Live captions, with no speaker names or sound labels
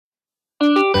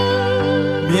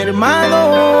mi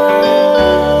hermano,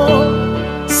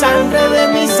 sangre de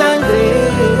mi sangre,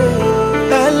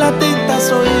 el artista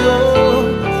soy yo,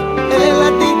 el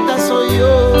artista soy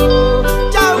yo.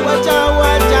 Chagua,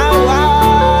 chagua, chagua,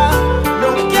 no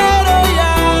quiero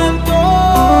llanto.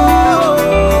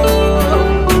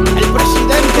 El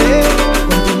presidente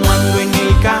continuando en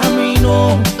el camino,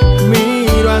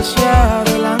 miro hacia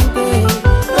adelante.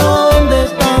 ¿Dónde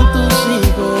están tus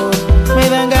hijos? Me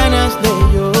dan ganas de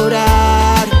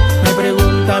llorar. Me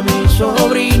pregunta mi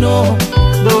sobrino,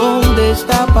 ¿dónde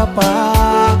está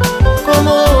papá?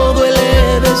 ¿Cómo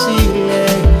duele decirle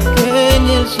que en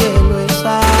el cielo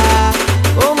está?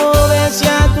 Como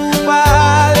decía tu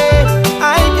padre,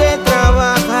 hay que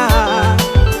trabajar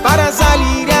para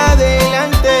salir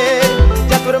adelante.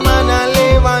 Ya tu hermana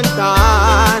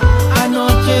levantar.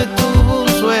 Anoche tuvo un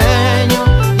sueño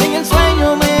y en el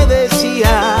sueño me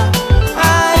decía: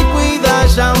 ay, cuida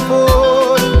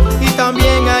shampoo y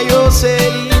también a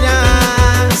Jocelina.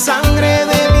 Sangre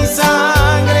de mi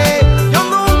sangre, yo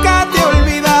nunca te he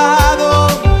olvidado.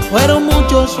 Fueron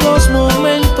muchos los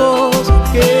momentos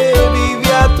que viví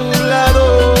a tu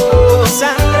lado.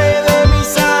 Sangre de mi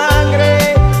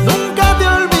sangre, nunca te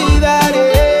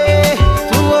olvidaré.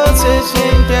 Tu voz se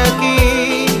siente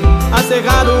aquí, has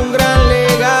dejado un gran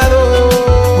legado.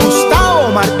 Gustavo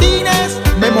Martínez,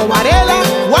 Memo Varela,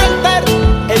 Walter,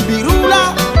 El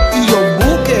Virula y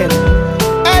YuoWard.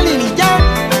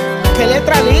 Qué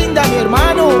letra linda, mi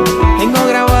hermano. Tengo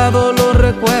grabado los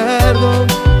recuerdos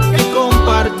que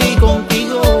compartí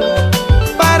contigo,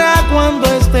 para cuando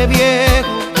esté viejo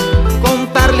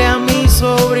contarle a mi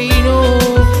sobrino.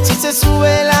 Si se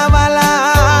sube la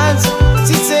balanza,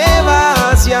 si se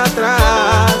va hacia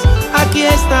atrás, aquí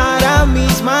estarán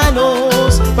mis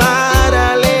manos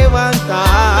para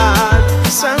levantar.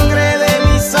 Sangre de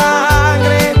mi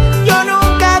sangre, yo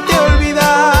nunca te he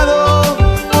olvidado.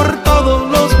 Por todos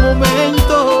los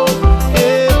momentos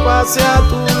que pasé a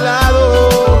tu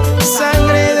lado.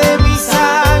 Sangre de mi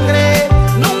sangre,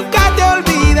 nunca te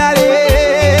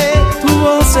olvidaré. Tu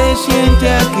voz se siente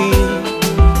aquí,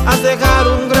 has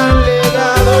dejado un gran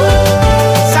legado.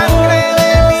 Sangre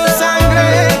de mi sangre,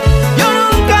 yo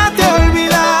nunca te he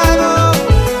olvidado.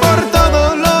 Por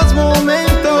todos los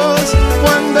momentos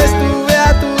cuando estuve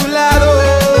a tu lado.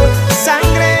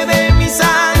 Sangre de mi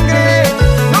sangre,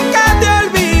 nunca te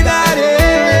olvidaré.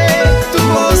 Tu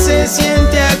voz se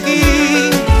siente aquí,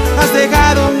 has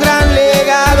dejado un gran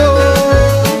legado.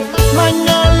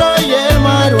 Mañolo y el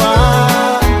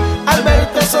Marua,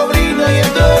 Alberto sobrino y el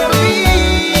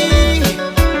Toby,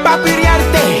 Papi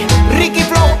Riarte, Ricky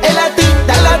Flow, el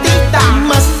artista, el artista.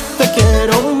 Más te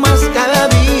quiero, más cada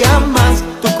día más.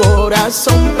 Tu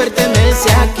corazón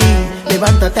pertenece aquí.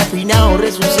 Levántate afinado,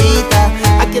 resucita.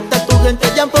 Aquí está tu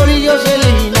gente, Jean Paul y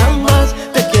Jocelina. Más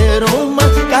te quiero,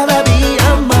 más cada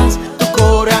día más. Tu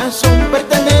corazón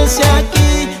pertenece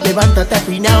aquí. Levántate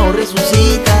afinado,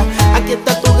 resucita. Aquí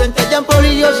está tu gente, Jean Paul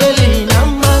y Jocelina.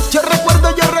 Más yo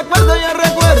recuerdo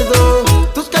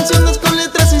tus canciones con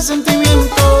letras y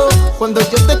sentimiento. Cuando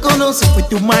yo te conocí fui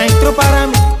tu maestro para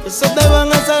mí. Eso te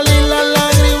van a salir las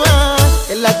lágrimas.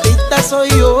 El artista soy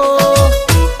yo.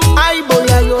 Ay, voy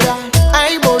a llorar,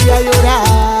 ay, voy a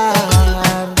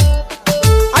llorar.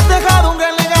 Has dejado un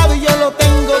gran legado y yo lo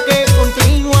tengo que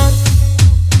continuar.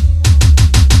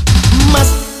 Más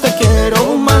te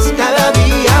quiero, más cada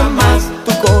día más.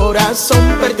 Tu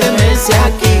corazón pertenece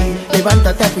aquí.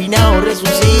 Levántate afinado,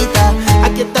 resucita.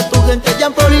 Aquí está tu gente,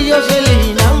 Jean Paul y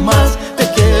Jocelina. Más te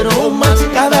quiero, más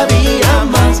cada día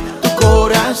más. Tu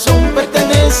corazón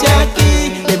pertenece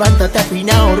aquí. Levántate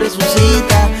afinado,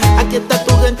 resucita. Aquí está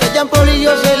tu gente, Jean Paul y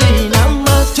Jocelina.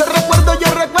 Más yo recuerdo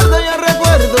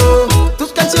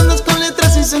tus canciones con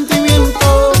letras y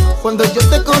sentimiento. Cuando yo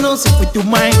te conocí fui tu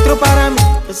maestro para mí.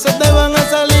 Eso te va